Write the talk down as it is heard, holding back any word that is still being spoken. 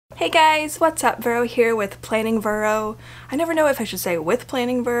Hey guys, what's up? Vero here with Planning Vero. I never know if I should say with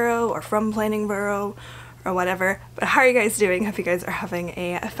Planning Vero or from Planning Vero or whatever, but how are you guys doing? Hope you guys are having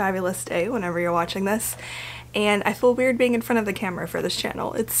a fabulous day whenever you're watching this. And I feel weird being in front of the camera for this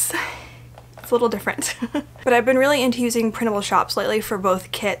channel. It's a little different. But I've been really into using printable shops lately for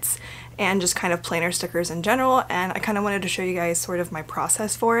both kits and just kind of planner stickers in general, and I kind of wanted to show you guys sort of my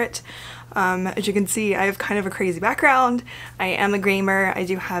process for it. As you can see, I have kind of a crazy background. I am a gamer. I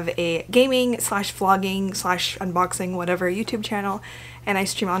do have a gaming slash vlogging slash unboxing whatever YouTube channel, and I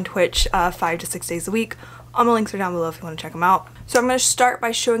stream on Twitch 5 to 6 days a week. All my links are down below if you want to check them out. So I'm going to start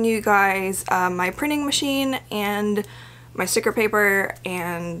by showing you guys my printing machine and my sticker paper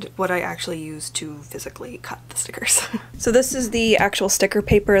and what I actually use to physically cut the stickers. So this is the actual sticker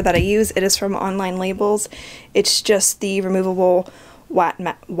paper that I use. It is from Online Labels. It's just the removable white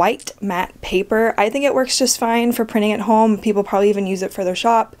matte paper. I think it works just fine for printing at home. People probably even use it for their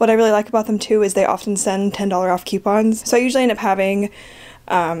shop. What I really like about them too is they often send $10 off coupons. So I usually end up having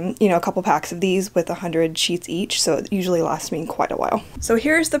you know, a couple packs of these with 100 sheets each, so it usually lasts me quite a while. So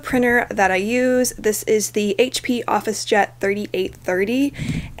here's the printer that I use. This is the HP OfficeJet 3830,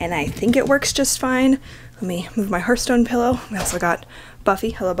 and I think it works just fine. Let me move my Hearthstone pillow. We also got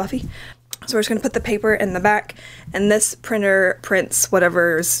Buffy. Hello, Buffy. So we're just gonna put the paper in the back, and this printer prints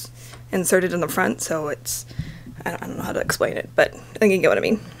whatever's inserted in the front, so it's, I don't know how to explain it, but I think you get what I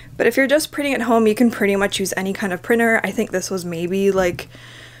mean. But if you're just printing at home, you can pretty much use any kind of printer. I think this was maybe like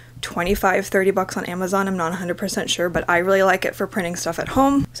 25, 30 bucks on Amazon. I'm not 100% sure, but I really like it for printing stuff at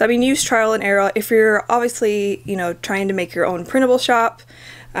home. So I mean, use trial and error. If you're obviously, you know, trying to make your own printable shop,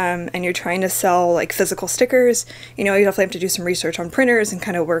 and you're trying to sell like physical stickers, you know, you definitely have to do some research on printers and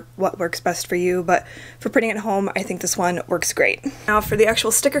kind of work what works best for you. But for printing at home, I think this one works great. Now for the actual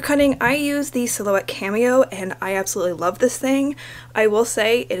sticker cutting, I use the Silhouette Cameo, and I absolutely love this thing. I will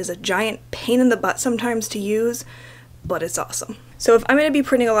say it is a giant pain in the butt sometimes to use, but it's awesome. So if I'm going to be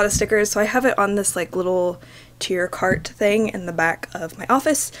printing a lot of stickers, so I have it on this like little tier cart thing in the back of my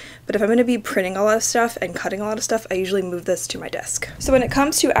office, but if I'm going to be printing a lot of stuff and cutting a lot of stuff, I usually move this to my desk. So when it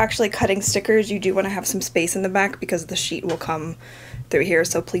comes to actually cutting stickers, you do want to have some space in the back because the sheet will come through here,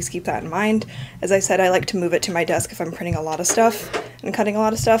 so please keep that in mind. As I said, I like to move it to my desk if I'm printing a lot of stuff and cutting a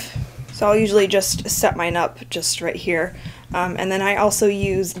lot of stuff. So I'll usually just set mine up just right here. And then I also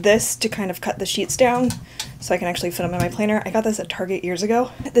use this to kind of cut the sheets down so I can actually fit them in my planner. I got this at Target years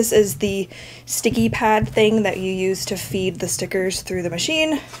ago. This is the sticky pad thing that you use to feed the stickers through the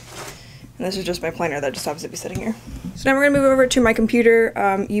machine. And this is just my planner that just happens to be sitting here. So now we're gonna move over to my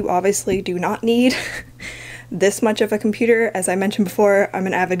computer. You obviously do not need this much of a computer. As I mentioned before, I'm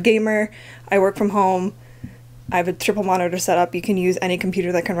an avid gamer. I work from home. I have a triple monitor setup. You can use any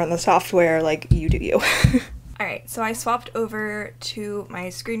computer that can run the software, like you do you. Alright, so I swapped over to my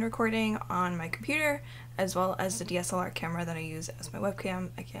screen recording on my computer, as well as the DSLR camera that I use as my webcam.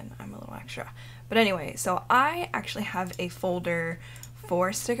 Again, I'm a little extra. But anyway, so I actually have a folder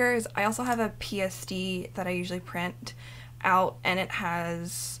for stickers. I also have a PSD that I usually print out, and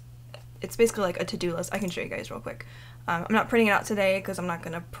it's basically like a to-do list. I can show you guys real quick. I'm not printing it out today because I'm not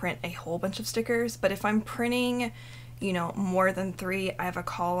going to print a whole bunch of stickers, but if I'm printing, you know, more than 3, I have a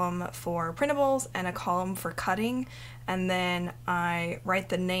column for printables and a column for cutting, and then I write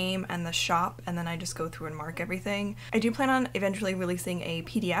the name and the shop, and then I just go through and mark everything. I do plan on eventually releasing a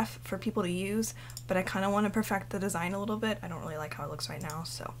PDF for people to use, but I kind of want to perfect the design a little bit. I don't really like how it looks right now,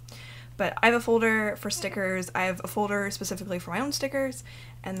 so. But I have a folder for stickers, I have a folder specifically for my own stickers,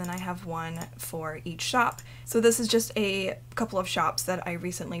 and then I have one for each shop. So this is just a couple of shops that I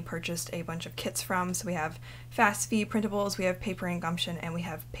recently purchased a bunch of kits from. So we have Fast Fee Printables, we have Paper and Gumption, and we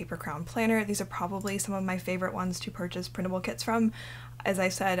have Paper Crown Planner. These are probably some of my favorite ones to purchase printable kits from. As I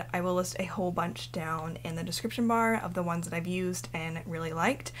said, I will list a whole bunch down in the description bar of the ones that I've used and really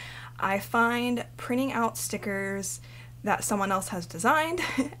liked. I find printing out stickers that someone else has designed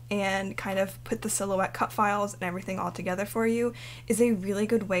and kind of put the Silhouette cut files and everything all together for you is a really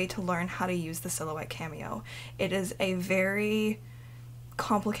good way to learn how to use the Silhouette Cameo. It is a very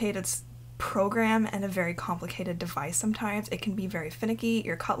complicated program and a very complicated device sometimes. It can be very finicky,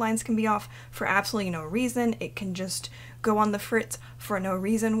 your cut lines can be off for absolutely no reason, it can just go on the fritz for no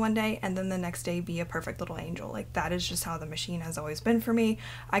reason one day and then the next day be a perfect little angel. Like, that is just how the machine has always been for me.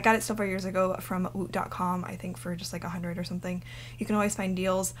 I got it several years ago from woot.com, I think for just like 100 or something. You can always find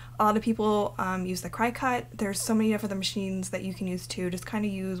deals. A lot of people use the Cricut. There's so many different machines that you can use too. Just kind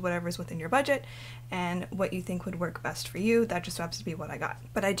of use whatever's within your budget and what you think would work best for you. That just happens to be what I got.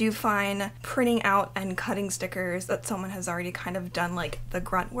 But I do find printing out and cutting stickers that someone has already kind of done like the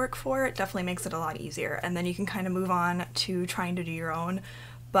grunt work for it definitely makes it a lot easier, and then you can kind of move on to trying to do your own.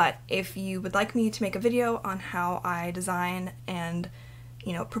 But if you would like me to make a video on how I design and,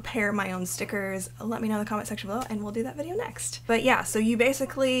 you know, prepare my own stickers, let me know in the comment section below and we'll do that video next. But yeah, so you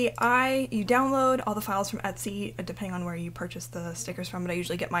basically, you download all the files from Etsy, depending on where you purchase the stickers from, but I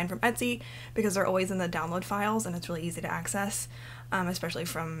usually get mine from Etsy because they're always in the download files and it's really easy to access, especially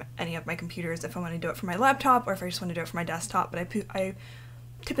from any of my computers if I want to do it for my laptop or if I just want to do it for my desktop, but I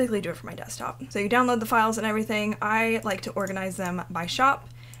typically do it for my desktop. So you download the files and everything. I like to organize them by shop.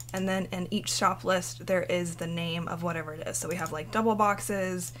 And then in each shop list, there is the name of whatever it is. So we have like double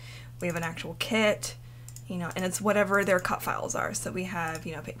boxes, we have an actual kit, you know, and it's whatever their cut files are. So we have,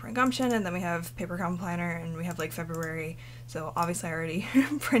 you know, paper and gumption, and then we have paper gum planner, and we have like February. So obviously I already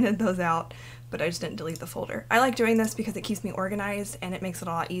printed those out, but I just didn't delete the folder. I like doing this because it keeps me organized and it makes it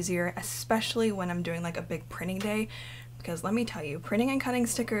a lot easier, especially when I'm doing like a big printing day. Because let me tell you, printing and cutting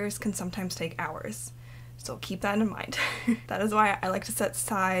stickers can sometimes take hours. So keep that in mind. That is why I like to set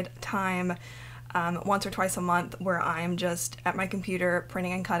aside time once or twice a month where I'm just at my computer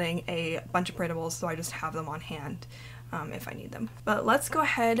printing and cutting a bunch of printables, so I just have them on hand if I need them. But let's go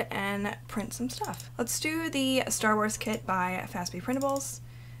ahead and print some stuff. Let's do the Star Wars kit by Fastbee Printables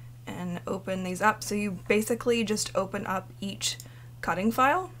and open these up. So you basically just open up each cutting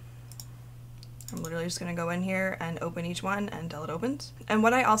file. I'm literally just going to go in here and open each one until it opens. And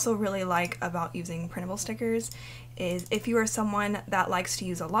what I also really like about using printable stickers is if you are someone that likes to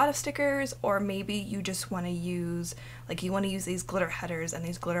use a lot of stickers, or maybe you just want to use, like you want to use these glitter headers and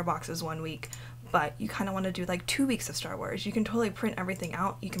these glitter boxes 1 week, but you kind of want to do like 2 weeks of Star Wars. You can totally print everything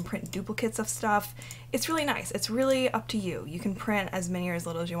out. You can print duplicates of stuff. It's really nice. It's really up to you. You can print as many or as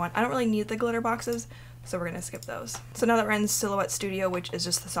little as you want. I don't really need the glitter boxes, so we're gonna skip those. So now that we're in Silhouette Studio, which is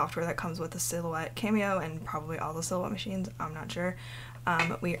just the software that comes with the Silhouette Cameo and probably all the Silhouette machines, I'm not sure,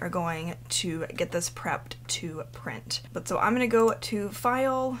 we are going to get this prepped to print. But so I'm gonna go to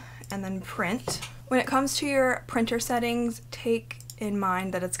File and then Print. When it comes to your printer settings, take in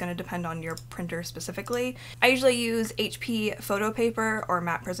mind that it's going to depend on your printer specifically. I usually use HP photo paper or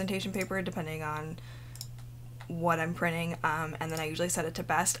matte presentation paper depending on what I'm printing, and then I usually set it to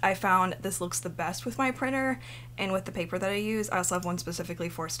best. I found this looks the best with my printer and with the paper that I use. I also have one specifically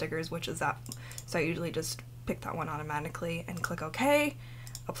for stickers, which is that, so I usually just pick that one automatically and click OK,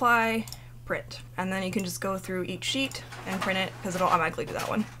 apply, print, and then you can just go through each sheet and print it because it'll automatically do that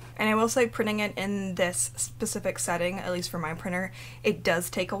one. And I will say printing it in this specific setting, at least for my printer, it does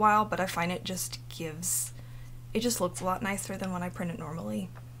take a while, but I find it just looks a lot nicer than when I print it normally.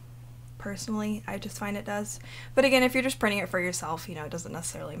 Personally, I just find it does. But again, if you're just printing it for yourself, you know, it doesn't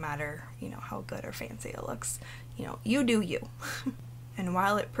necessarily matter, you know, how good or fancy it looks. You know, you do you. And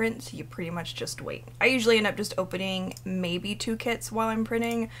while it prints, you pretty much just wait. I usually end up just opening maybe 2 kits while I'm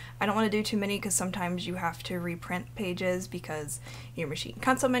printing. I don't want to do too many because sometimes you have to reprint pages because your machine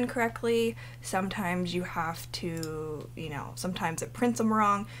cuts them incorrectly. Sometimes you have to, you know, sometimes it prints them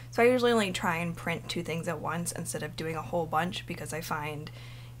wrong. So I usually only try and print 2 things at once instead of doing a whole bunch because I find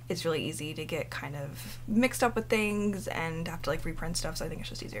it's really easy to get kind of mixed up with things and have to like reprint stuff, so I think it's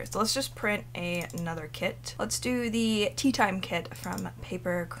just easier. So let's just print another kit. Let's do the Tea Time kit from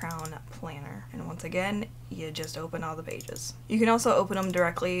Paper Crown Planner. And once again, you just open all the pages. You can also open them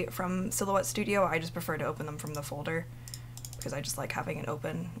directly from Silhouette Studio. I just prefer to open them from the folder because I just like having it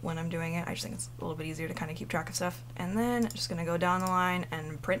open when I'm doing it. I just think it's a little bit easier to kind of keep track of stuff. And then just gonna go down the line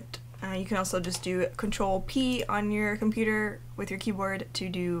and print. You can also just do Control P on your computer with your keyboard to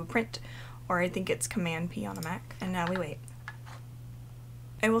do print, or I think it's Command P on a Mac. And now we wait.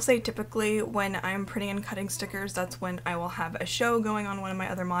 I will say typically when I'm printing and cutting stickers, that's when I will have a show going on one of my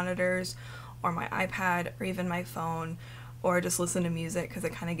other monitors, or my iPad, or even my phone, or just listen to music because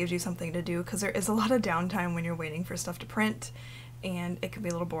it kind of gives you something to do, because there is a lot of downtime when you're waiting for stuff to print, and it can be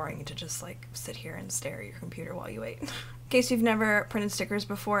a little boring to just like sit here and stare at your computer while you wait. In case you've never printed stickers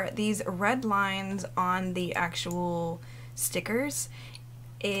before, these red lines on the actual stickers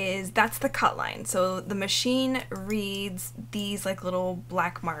that's the cut line. So the machine reads these like little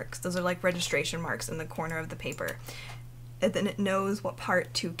black marks. Those are like registration marks in the corner of the paper. And then it knows what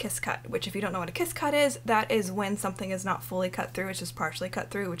part to kiss cut, which if you don't know what a kiss cut is, that is when something is not fully cut through, it's just partially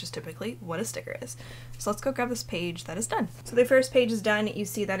cut through, which is typically what a sticker is. So let's go grab this page that is done. So the first page is done. You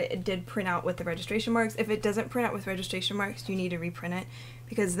see that it did print out with the registration marks. If it doesn't print out with registration marks, you need to reprint it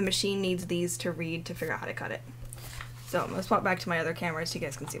because the machine needs these to read to figure out how to cut it. So I'm going to swap back to my other camera so you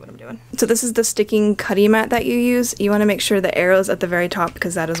guys can see what I'm doing. So this is the sticking cutting mat that you use. You want to make sure the arrow's at the very top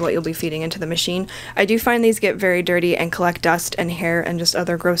because that is what you'll be feeding into the machine. I do find these get very dirty and collect dust and hair and just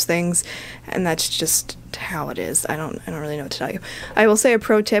other gross things, and that's just how it is. I don't really know what to tell you. I will say a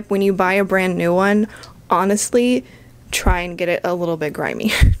pro tip: when you buy a brand new one, honestly, try and get it a little bit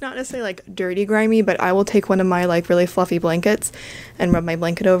grimy. Not necessarily like dirty grimy, but I will take one of my like really fluffy blankets and rub my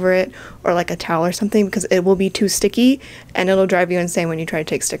blanket over it, or like a towel or something, because it will be too sticky and it'll drive you insane when you try to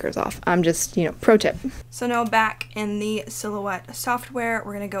take stickers off. I'm just, you know, pro tip. So now back in the Silhouette software,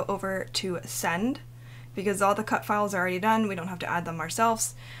 we're gonna go over to send, because all the cut files are already done. We don't have to add them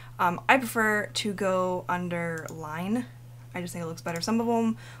ourselves. I prefer to go under line. I just think it looks better. Some of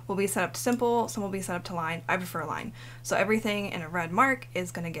them will be set up to simple, some will be set up to line. I prefer line. So everything in a red mark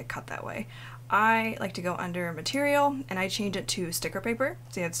is gonna get cut that way. I like to go under material and I change it to sticker paper.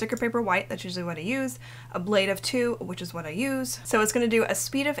 So you have sticker paper white, that's usually what I use, a blade of 2, which is what I use. So it's gonna do a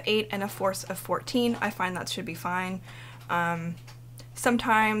speed of 8 and a force of 14. I find that should be fine.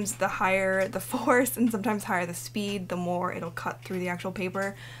 Sometimes the higher the force and sometimes higher the speed, the more it'll cut through the actual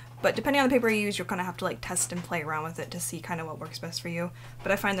paper. But depending on the paper you use, you're gonna have to like test and play around with it to see kind of what works best for you.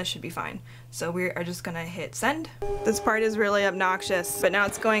 But I find this should be fine. So we are just gonna hit send. This part is really obnoxious, but now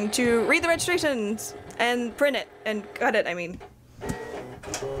it's going to read the registrations and print it and cut it, I mean.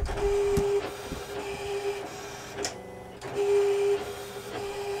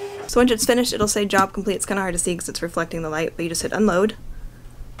 So once it's finished, it'll say job complete. It's kind of hard to see because it's reflecting the light, but you just hit unload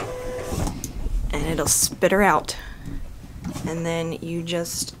and it'll spit her out. And then you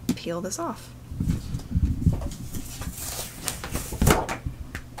just peel this off.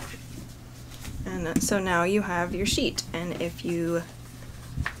 And so now you have your sheet, and if you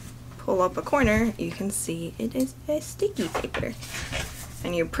pull up a corner, you can see it is a sticky paper.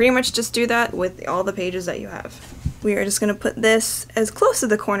 And you pretty much just do that with all the pages that you have. We are just going to put this as close to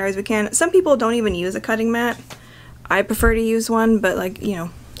the corner as we can. Some people don't even use a cutting mat. I prefer to use one, but like, you know.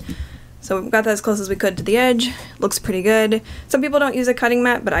 So we've got that as close as we could to the edge. Looks pretty good. Some people don't use a cutting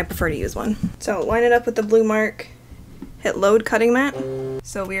mat, but I prefer to use one. So line it up with the blue mark, hit load cutting mat.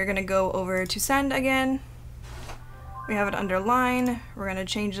 So we are gonna go over to send again. We have it under line. We're gonna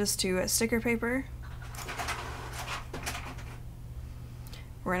change this to sticker paper.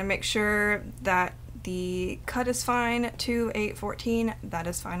 We're gonna make sure that the cut is fine to 814. That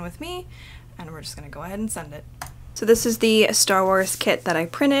is fine with me. And we're just gonna go ahead and send it. So this is the Star Wars kit that I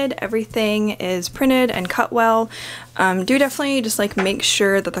printed. Everything is printed and cut well. Do definitely just like make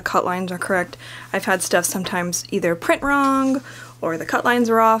sure that the cut lines are correct. I've had stuff sometimes either print wrong or the cut lines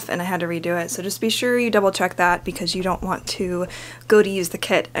are off and I had to redo it. So just be sure you double check that, because you don't want to go to use the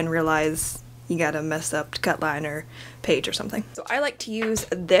kit and realize you got a messed up cut line or page or something. So I like to use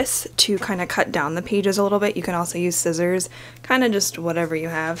this to kind of cut down the pages a little bit. You can also use scissors, kind of just whatever you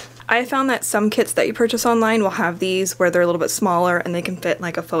have. I found that some kits that you purchase online will have these where they're a little bit smaller and they can fit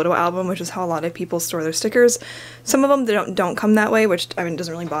like a photo album, which is how a lot of people store their stickers. Some of them they don't come that way, which I mean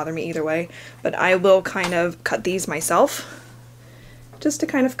doesn't really bother me either way, but I will kind of cut these myself just to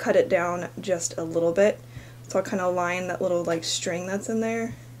kind of cut it down just a little bit. So I'll kind of line that little like string that's in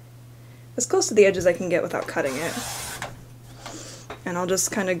there as close to the edge as I can get without cutting it. And I'll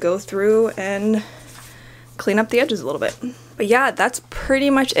just kind of go through and clean up the edges a little bit. But yeah, that's pretty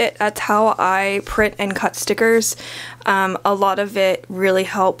much it. That's how I print and cut stickers. A lot of it really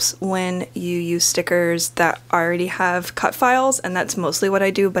helps when you use stickers that already have cut files, and that's mostly what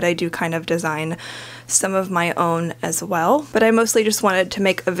I do, but I do kind of design some of my own as well. But I mostly just wanted to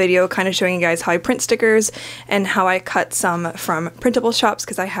make a video kind of showing you guys how I print stickers and how I cut some from printable shops,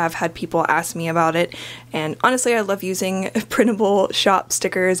 because I have had people ask me about it, and honestly I love using printable shop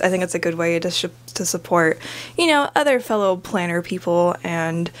stickers. I think it's a good way to support, you know, other fellow planner people,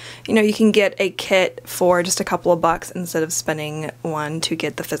 and you know, you can get a kit for just a couple of bucks instead of spending one to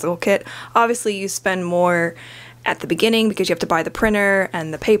get the physical kit. Obviously you spend more at the beginning because you have to buy the printer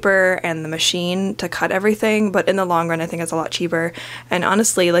and the paper and the machine to cut everything, but in the long run I think it's a lot cheaper. And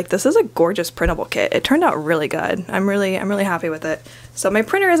honestly, like, this is a gorgeous printable kit. It turned out really good. I'm really happy with it. So my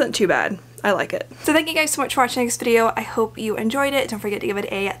printer isn't too bad. I like it. So thank you guys so much for watching this video. I hope you enjoyed it. Don't forget to give it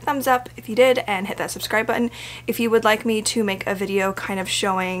a thumbs up if you did, and hit that subscribe button. If you would like me to make a video kind of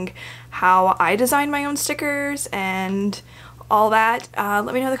showing how I design my own stickers and all that,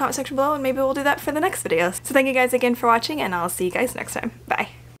 let me know in the comment section below and maybe we'll do that for the next video. So thank you guys again for watching, and I'll see you guys next time. Bye.